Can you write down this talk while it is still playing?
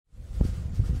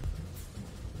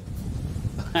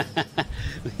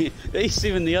It's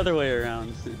even the other way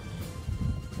around.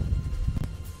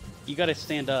 You gotta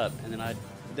stand up, and then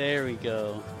there we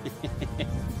go.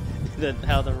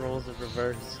 How the roles are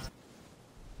reversed.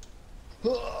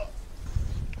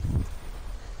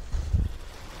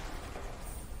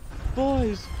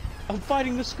 Boys, I'm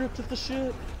fighting the script of the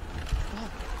ship.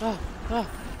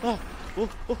 Oh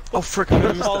frick! I'm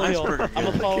gonna follow you. I'm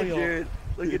gonna follow you. Jared.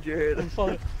 Look at Jared. I'm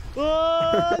following.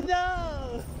 Oh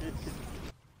no!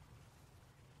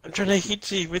 I'm trying to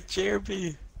hit you with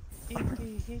Jeremy.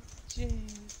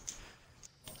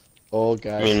 Oh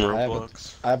guys, I mean, I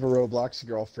have a Roblox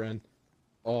girlfriend.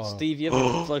 Oh. Steve, you have a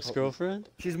Roblox girlfriend?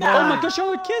 She's No. Oh mine. my gosh,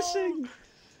 y'all are kissing!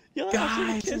 Y'all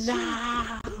Guys, kissing.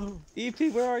 no! EP,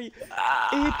 where are you?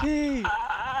 EP!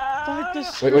 Fight the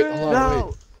script! Wait, hold on, No!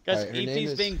 wait. Guys, Alright, her name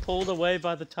EP's is- being pulled away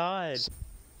by the tide.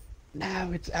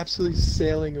 No, it's absolutely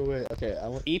sailing away. Okay, I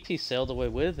want. EP sailed away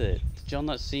with it. Did y'all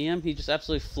not see him? He just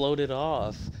absolutely floated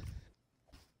off.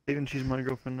 Even she's my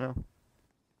girlfriend now.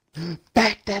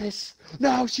 Back, Dennis!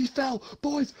 No, she fell!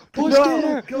 Boys, No, get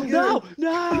her! go get No! her.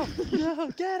 No!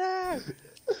 Get her!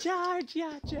 Charge,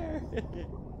 Yacher!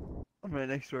 I'm right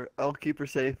next to her. I'll keep her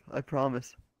safe. I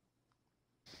promise.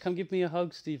 Come give me a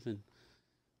hug, Stephen.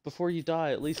 Before you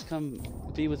die, at least come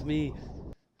be with me.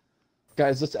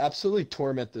 Guys, let's absolutely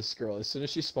torment this girl. As soon as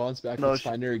she spawns back, let's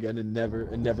find her again and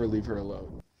never leave her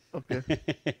alone. Okay.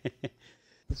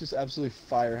 Let's just absolutely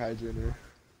fire hydrant her.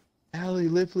 Allie,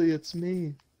 Lipley, it's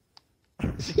me.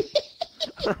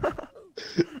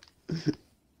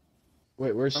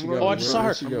 Wait, where's she going? Oh, I just saw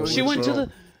her. She went to Go.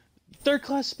 the third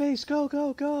class space. Go,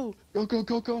 go, go.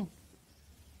 Go.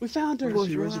 We found her.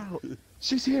 Where's out?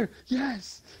 She's here.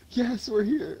 Yes, we're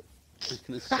here.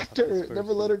 After her.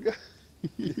 Never let her go.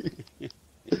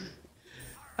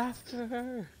 After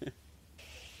her.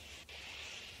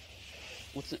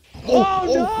 What's it?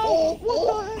 Oh,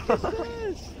 What the heck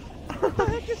is this? What the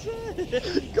heck is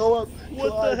this? Go up.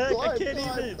 What the heck? Climb, I can't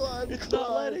even. It's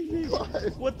not letting me.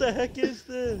 Climb. What the heck is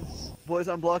this? Boys,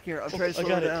 I'm blocking her. I'm trying to I slow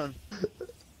got her it.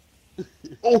 down.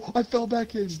 Oh, I fell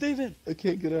back in. Steven, I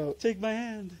can't get out. take my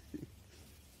hand.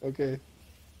 Okay.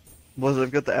 Boys,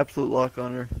 I've got the absolute lock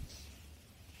on her.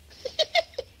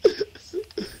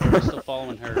 I'm still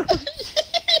following her.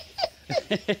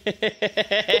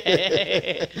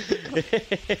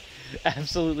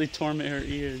 Absolutely torment her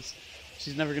ears.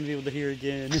 She's never gonna be able to hear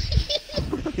again.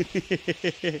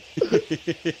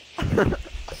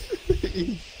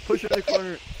 Push her in the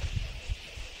corner.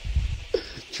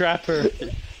 Trap her.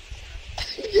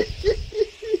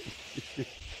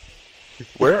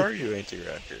 Where are you,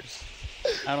 anti-rackers?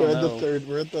 I We're don't at know. the third.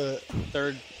 We're at the.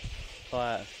 Third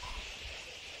class.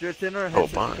 Jared, stand on our head so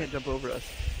fine. she can't jump over us.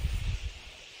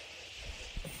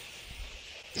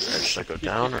 Should I go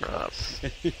down or up?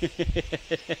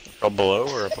 Go below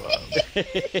or above?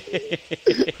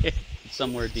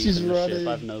 Somewhere deep She's in the running. ship.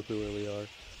 I have no clue where we are.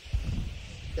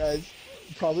 Guys,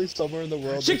 probably somewhere in the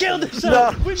world. She there's killed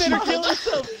someone- herself! We made her kill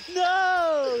herself!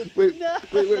 No! Wait, No!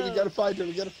 wait, we gotta find her.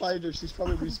 We gotta find her. She's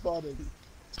probably respawning.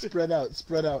 Spread out.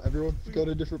 Everyone go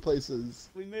to different places.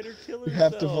 We made her kill We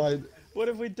herself. have to find. What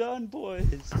have we done, boys?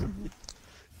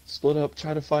 Split up.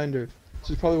 Try to find her.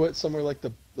 She probably went somewhere like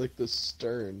the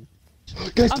stern.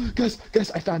 Guys, I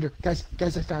found her. Guys,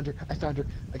 I found her.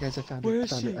 Guys, I found her. Where I is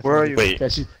found she? her. I Where found are her. you? Wait.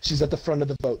 Guys, she's at the front of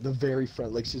the boat, the very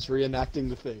front, like she's reenacting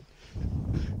the thing.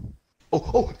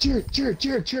 Oh, Jared, turn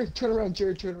around,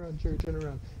 Jared, turn around. Jared,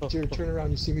 turn around.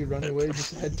 You see me running away?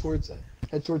 Just head towards the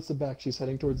back. She's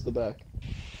heading towards the back.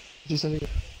 She's heading.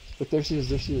 Look, there she is.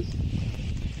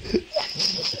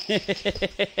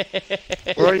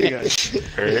 Where are you guys?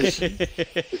 Where is she?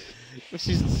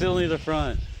 She's still near the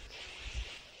front.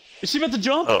 Is she about to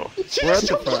jump? Oh. We're at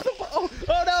the front. Oh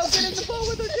no! Get in the boat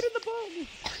with her! Get in the boat!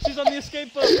 She's on the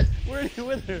escape boat. We're in here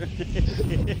with her.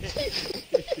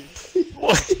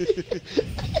 What?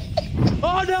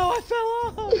 Oh no! I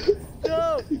fell off!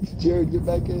 No! Jared, get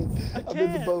back in. I'm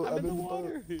in the Can't. boat. I'm in the boat.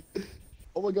 water.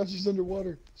 Oh my gosh, she's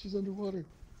underwater.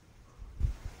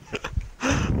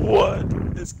 What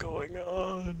is going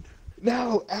on?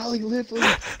 No, Allie, Lipley.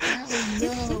 Allie,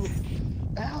 no.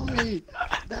 Allie,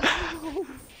 no.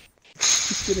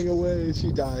 She's getting away.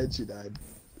 She died.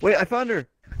 Wait, I found her.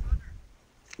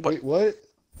 Wait, what?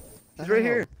 She's right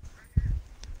here.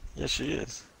 Yes, she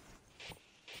is.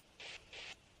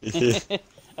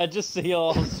 I just see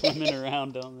y'all swimming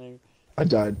around down there. I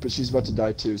died, but she's about to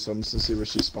die too, so I'm just gonna see where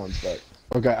she spawns back.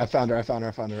 Okay, I found her.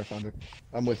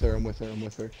 I'm with her.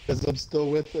 Because I'm still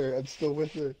with her.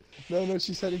 No,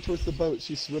 she's heading towards the boat.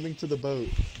 She's swimming to the boat.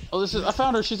 Oh, I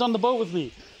found her. She's on the boat with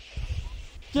me.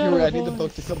 Hurry, I need the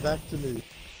boat to come back to me.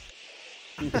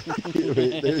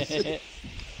 Wait, There's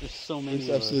so many. It's of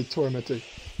us. absolutely tormenting.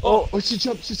 Oh, Oh, she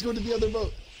jumped. She's going to the other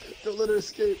boat. Don't let her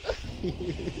escape.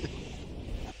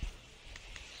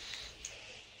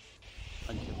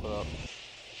 I give up.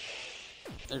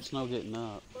 There's no getting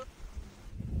up.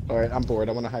 Alright, I'm bored.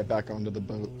 I want to hide back onto the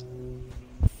boat.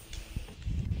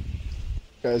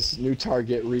 Guys, new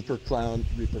target, Reaper Clown.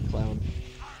 Reaper Clown.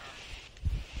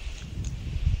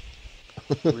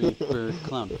 Reaper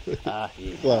clown.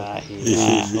 Ahi, Clown. ahi,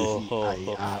 ah, ho, ho,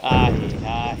 ho. Ahi,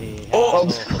 ahi, ah, ho,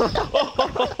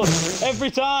 ho.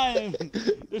 Every time!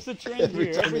 There's a trend Every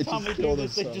here. time Every they time we just do kill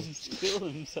this, they themselves. just kill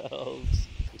themselves.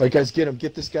 Alright, guys, get him.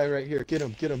 Get this guy right here. Get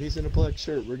him. Get him. He's in a black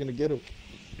shirt. We're gonna get him.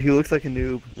 he looks like a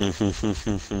noob.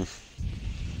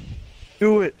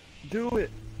 Do it. Do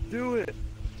it. Do it.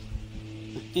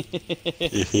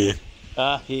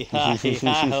 Ahi, ahi,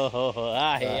 ah, ho, ho, ho.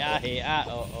 Ahi, ahi, ah,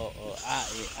 oh, oh, oh.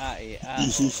 Ahi, ahi, ah,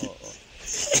 oh, oh, oh.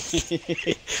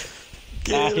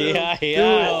 Ahi, ahi, Do ah,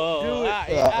 it. oh, Do oh. it.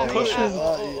 Ahi, ahi, Push ah, him.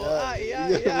 oh, oh, oh. Ahi, ahi,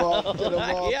 Get him ah, off, oh, get him oh.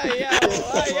 off. Ahi, ahi, ah,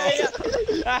 oh, ahi,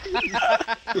 ahi,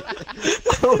 ah.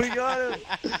 Oh, we got him.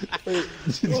 Wait,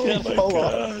 did he fall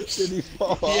off? Did he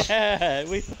fall off? Yeah,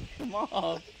 we took him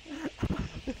off.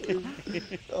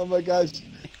 Oh my gosh.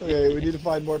 Okay, we need to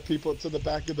find more people to the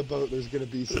back of the boat. There's gonna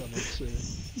be some, I'm sure.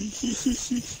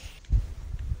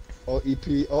 Oh, EP.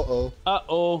 Uh-oh.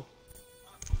 Uh-oh.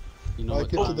 You know Oh, what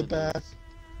get to time the it back. is.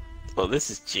 Well, this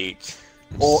is cheat.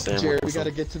 Oh, Sam Jared, we Wilson.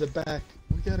 gotta get to the back.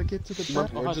 We gotta get to the back.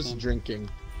 Oh, We're hi, just Sam. drinking.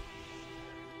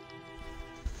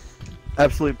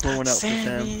 Absolutely pouring one out for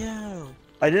Sam.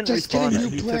 I didn't Just respond. kidding,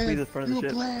 He you took me to plan. the front of You the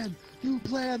ship. plan. You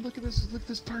plan. Look at this. Look at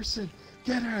this person.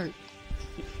 Get her.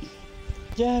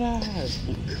 Get out.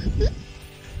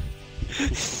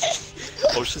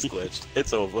 Oh, she's glitched.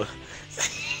 It's over.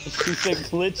 She's a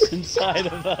glitch inside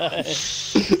of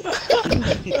us.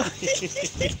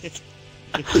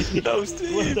 No,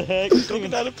 Steve. What the heck? Don't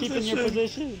Steven, get out of keep in your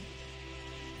position. position.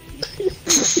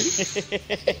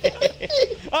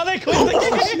 Oh, they quit Oh,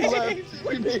 she the game! left.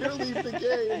 We made her leave the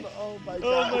game. Oh my Oh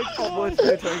god. my Oh, boy, god! it's a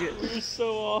good target. We're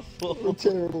so awful. We're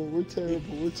terrible. We're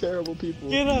terrible. We're terrible people.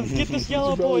 Get him! Get this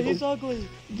yellow boy, he's ugly!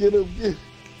 Get him. Get.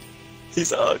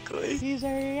 He's ugly. He's a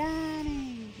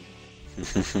Yanni!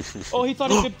 Oh, he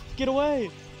thought he could get away!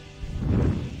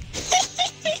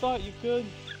 You thought you could?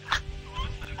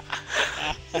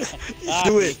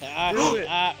 Do it. Do it.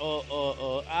 Oh, oh,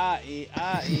 oh. Ah, e,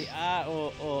 ah, e, ah,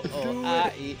 oh, oh, oh. Do Ah,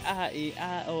 it. e, ah, e,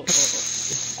 ah, oh, oh,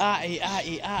 oh. Ah, e, ah,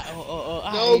 e, ah, oh, oh, oh.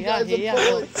 Ah, No, e, ah, guys, e, I'm ah,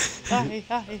 falling. oh. Ah, e,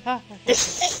 ah, e, ah.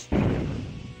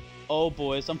 Oh,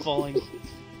 boys, I'm falling.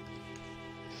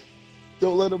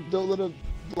 Don't let him. Don't let him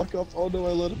block off. Oh no,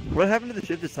 I let him. What happened to the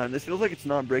ship this time? This feels like it's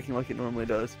not breaking like it normally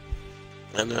does.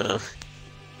 I know.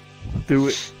 Do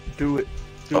it. Do it.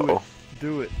 Do it. Uh-oh.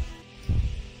 Do it.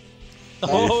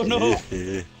 Oh, no!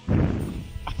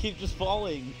 I keep just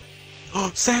falling. Oh,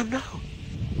 Sam, no!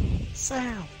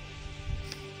 Sam!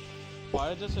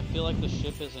 Why does it feel like the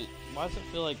ship isn't... Why does it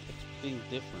feel like it's being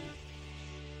different?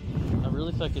 I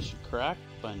really feel like it should crack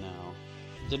by now.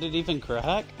 Did it even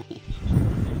crack?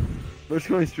 We're just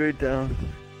going straight down.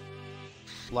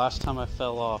 Last time I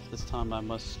fell off, this time I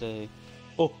must stay.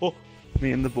 Oh, oh!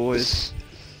 Me and the boys.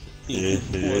 Oh, Ah, we you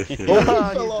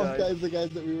fell off, died. guys. The guys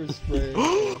that we were spraying.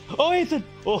 Oh, Ethan!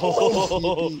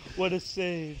 Oh, what a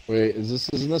save! Wait,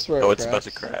 isn't this where? Oh, it it's about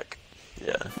to cracks? crack.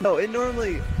 Yeah. No, it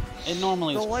normally. It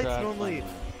normally The is lights cracked. normally-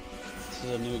 This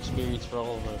is a new experience for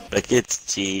all of us. Like,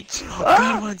 it's cheat.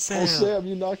 Good one, Sam. Oh, Sam,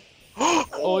 you knocked.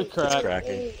 Oh, it It's cracked.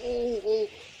 cracking. Oh,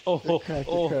 oh, It cracked,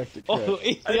 it oh, cracked, it oh, cracked.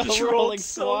 Ethan, I just we're rolled rolling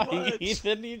so flying. much.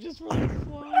 Ethan, you just rolled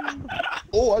flying.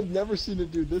 Oh, I've never seen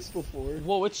it do this before.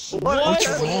 Whoa, it's What? It's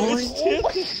rolling?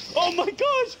 tipping. Oh my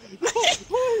gosh! No,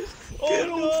 please! Get Oh him,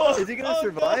 no! fuck. Is he gonna Oh,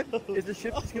 survive? no. Is the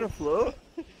ship just gonna float?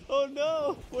 Oh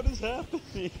no! What is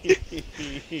happening?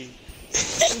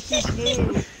 This is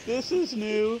new. This is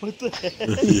new. What the heck?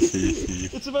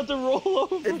 It's about to roll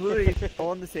over. It's literally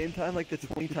all at the same time, like the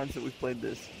 20 times that we've played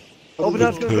this. Oh, but now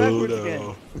it's going backwards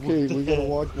again. Okay, we gotta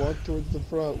walk towards the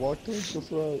front. Walk towards the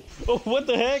front. Oh, what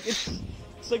the heck? It's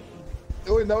like.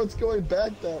 Oh, wait, now it's going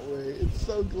back that way. It's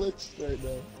so glitched right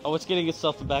now. Oh, it's getting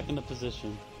itself back into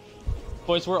position.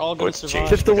 Boys, we're all gonna it's survive. changed.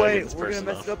 Shift We gotta away. get this We're gonna person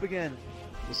mess off. it up again.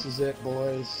 This is it,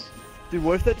 boys. Dude,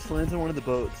 what if that just lands on one of the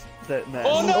boats? That Matt.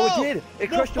 Oh no! Oh, it did! It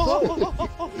crushed the boat!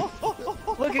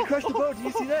 boat! Look, it crushed the boat! Did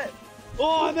you see that?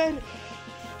 Oh, I made it!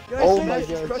 Guys, Oh guys, my it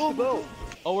gosh. crushed the boat!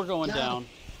 Oh, we're going God. down.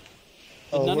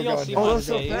 Oh, Did none we're of y'all going see down. my Oh, that's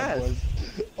so save? fast.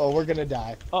 Oh, we're gonna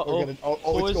die. Uh-oh. We're gonna. Oh,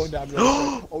 Boys. it's going down.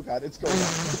 Really quick. Oh god, it's going down.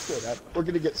 It's going down. We're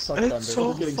gonna get sucked under. It's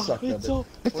We're getting sucked It's under. over.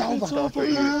 It's It's over.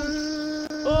 over.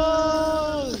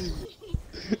 Oh!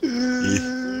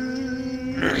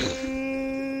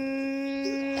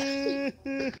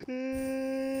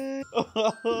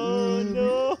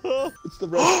 Oh no! It's the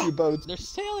rescue boats. They're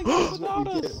sailing This is without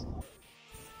what we us.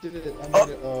 Did it. I made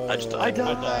it. I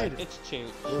died. It's cheat.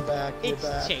 We're back. We're back.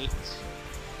 It's cheat.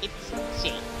 It's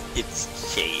cheat.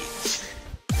 It's cheat.